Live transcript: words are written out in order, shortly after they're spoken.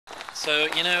So,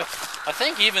 you know, I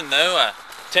think even though I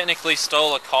technically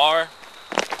stole a car,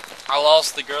 I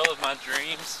lost the girl of my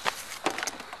dreams.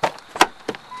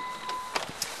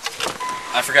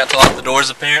 I forgot to lock the doors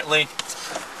apparently,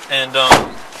 and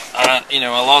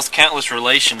I lost countless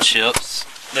relationships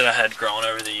that I had grown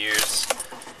over the years,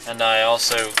 and I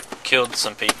also killed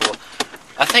some people.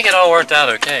 I think it all worked out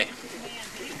okay.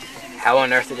 How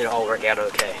on earth did it all work out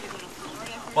okay?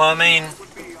 Well, I mean,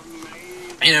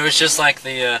 you know, it's just like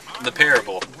the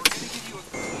parable.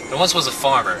 There once was a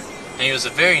farmer, and he was a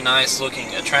very nice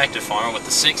looking, attractive farmer with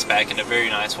a six-pack and a very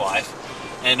nice wife.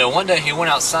 And one day he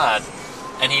went outside,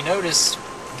 and he noticed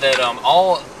that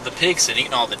all the pigs had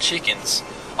eaten all the chickens,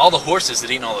 all the horses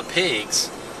had eaten all the pigs,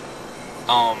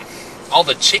 all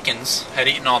the chickens had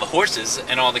eaten all the horses,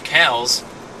 and all the cows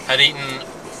had eaten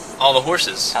all the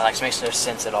horses. Alex, makes no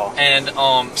sense at all. And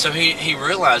so he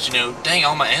realized, you know, dang,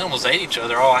 all my animals ate each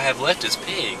other, all I have left is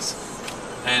pigs.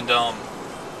 And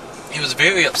he was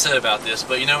very upset about this,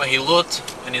 but you know what, he looked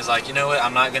and he's like, you know what,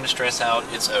 I'm not going to stress out,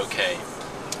 it's okay.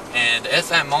 And at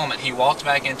that moment he walked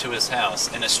back into his house,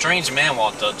 and a strange man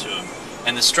walked up to him,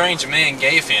 and the strange man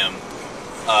gave him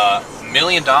 $1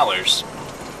 million,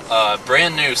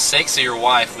 brand new sexier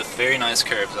wife with very nice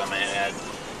curves, I may add,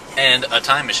 and a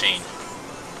time machine.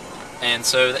 And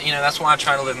so, you know, that's why I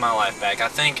try to live my life back. I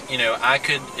think, you know,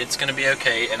 it's going to be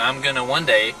okay, and I'm going to one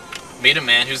day meet a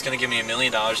man who's going to give me $1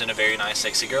 million and a very nice,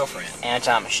 sexy girlfriend. And a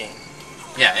time machine.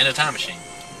 Yeah, and a time machine.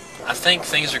 I think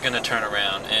things are going to turn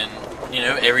around, and, you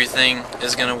know, everything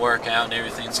is going to work out, and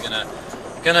everything's gonna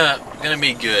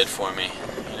be good for me,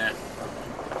 you know.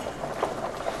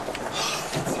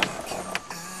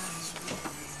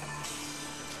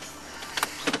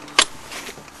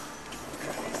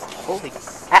 Holy...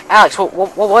 Alex,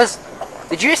 what was...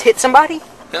 Did you just hit somebody?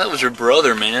 That was your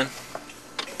brother, man.